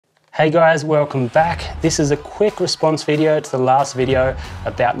Hey guys, welcome back. This is a quick response video to the last video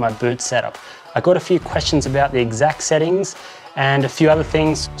about my boot setup. I got a few questions about the exact settings and a few other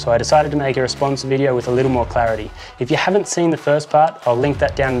things, so I decided to make a response video with a little more clarity. If you haven't seen the first part, I'll link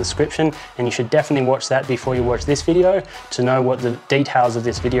that down in the description, and you should definitely watch that before you watch this video to know what the details of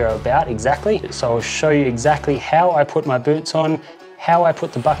this video are about exactly. So I'll show you exactly how I put my boots on, how I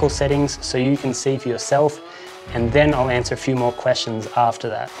put the buckle settings so you can see for yourself, and then I'll answer a few more questions after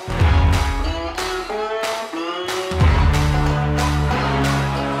that.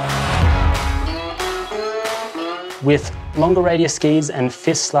 With longer radius skis and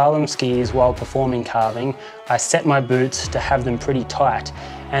fist slalom skis while performing carving, I set my boots to have them pretty tight,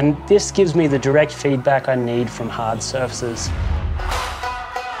 and this gives me the direct feedback I need from hard surfaces.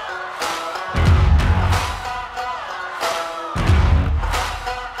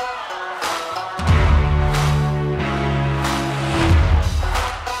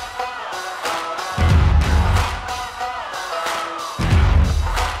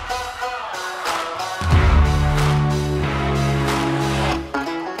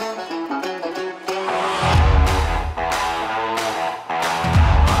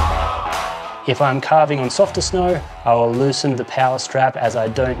 If I'm carving on softer snow, I will loosen the power strap as I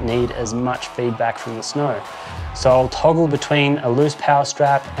don't need as much feedback from the snow. So I'll toggle between a loose power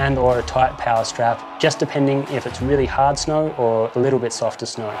strap and or a tight power strap, just depending if it's really hard snow or a little bit softer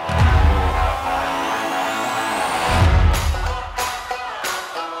snow.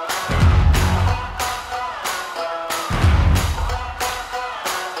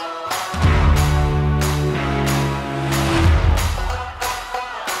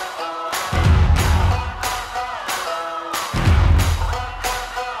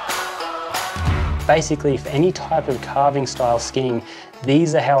 Basically, for any type of carving style skiing,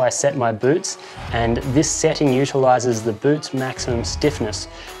 these are how I set my boots, and this setting utilizes the boot's maximum stiffness,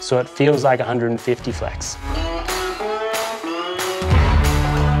 so it feels like 150 flex.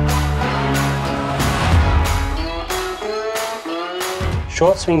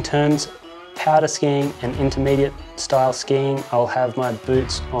 Short swing turns, powder skiing and intermediate style skiing, I'll have my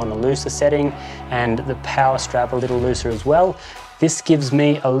boots on a looser setting and the power strap a little looser as well. This gives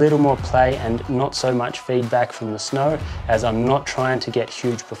me a little more play and not so much feedback from the snow, as I'm not trying to get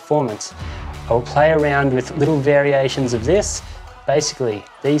huge performance. I'll play around with little variations of this. Basically,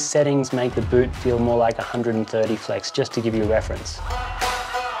 these settings make the boot feel more like 130 flex, just to give you a reference.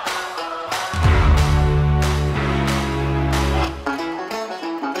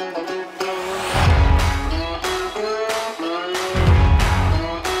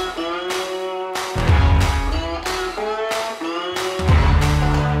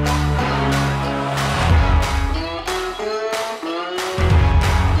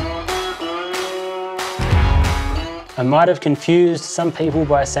 I might have confused some people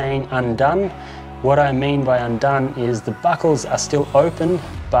by saying undone. What I mean by undone is the buckles are still open,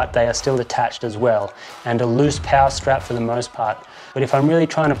 but they are still attached as well, and a loose power strap for the most part. But if I'm really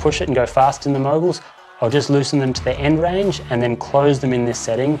trying to push it and go fast in the moguls, I'll just loosen them to the end range and then close them in this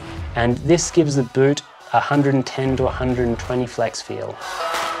setting, and this gives the boot a 110 to 120 flex feel.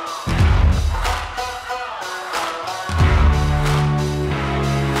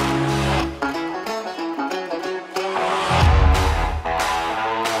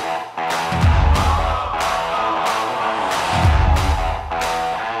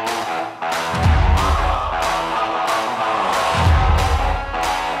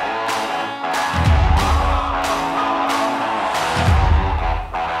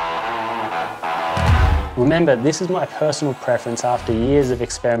 Remember, this is my personal preference after years of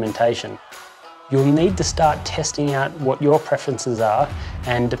experimentation. You'll need to start testing out what your preferences are,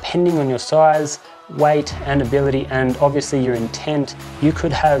 and depending on your size, weight and ability, and obviously your intent, you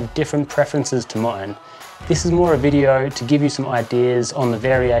could have different preferences to mine. This is more a video to give you some ideas on the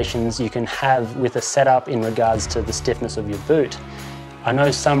variations you can have with a setup in regards to the stiffness of your boot. I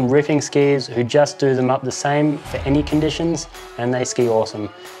know some ripping skiers who just do them up the same for any conditions and they ski awesome.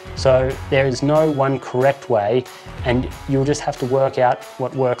 So there is no one correct way, and you'll just have to work out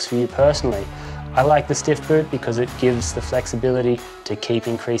what works for you personally. I like the stiff boot because it gives the flexibility to keep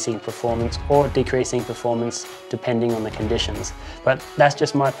increasing performance or decreasing performance depending on the conditions. But that's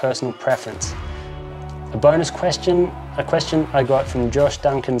just my personal preference. A bonus question, a question I got from Josh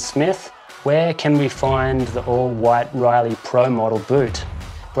Duncan Smith. Where can we find the all-white Riley Pro model boot?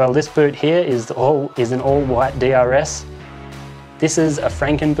 Well, this boot here is an all-white DRS. This is a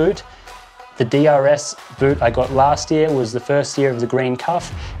Franken boot. The DRS boot I got last year was the first year of the green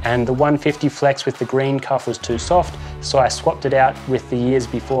cuff, and the 150 flex with the green cuff was too soft, so I swapped it out with the years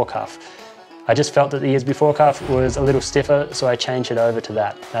before cuff. I just felt that the Years Before cuff was a little stiffer, so I changed it over to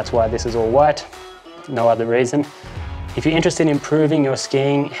that. That's why this is all white, no other reason. If you're interested in improving your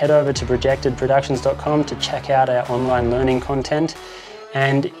skiing, head over to projectedproductions.com to check out our online learning content.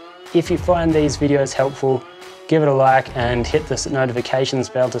 And if you find these videos helpful, give it a like and hit the notifications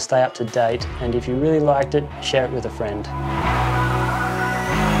bell to stay up to date. And if you really liked it, share it with a friend.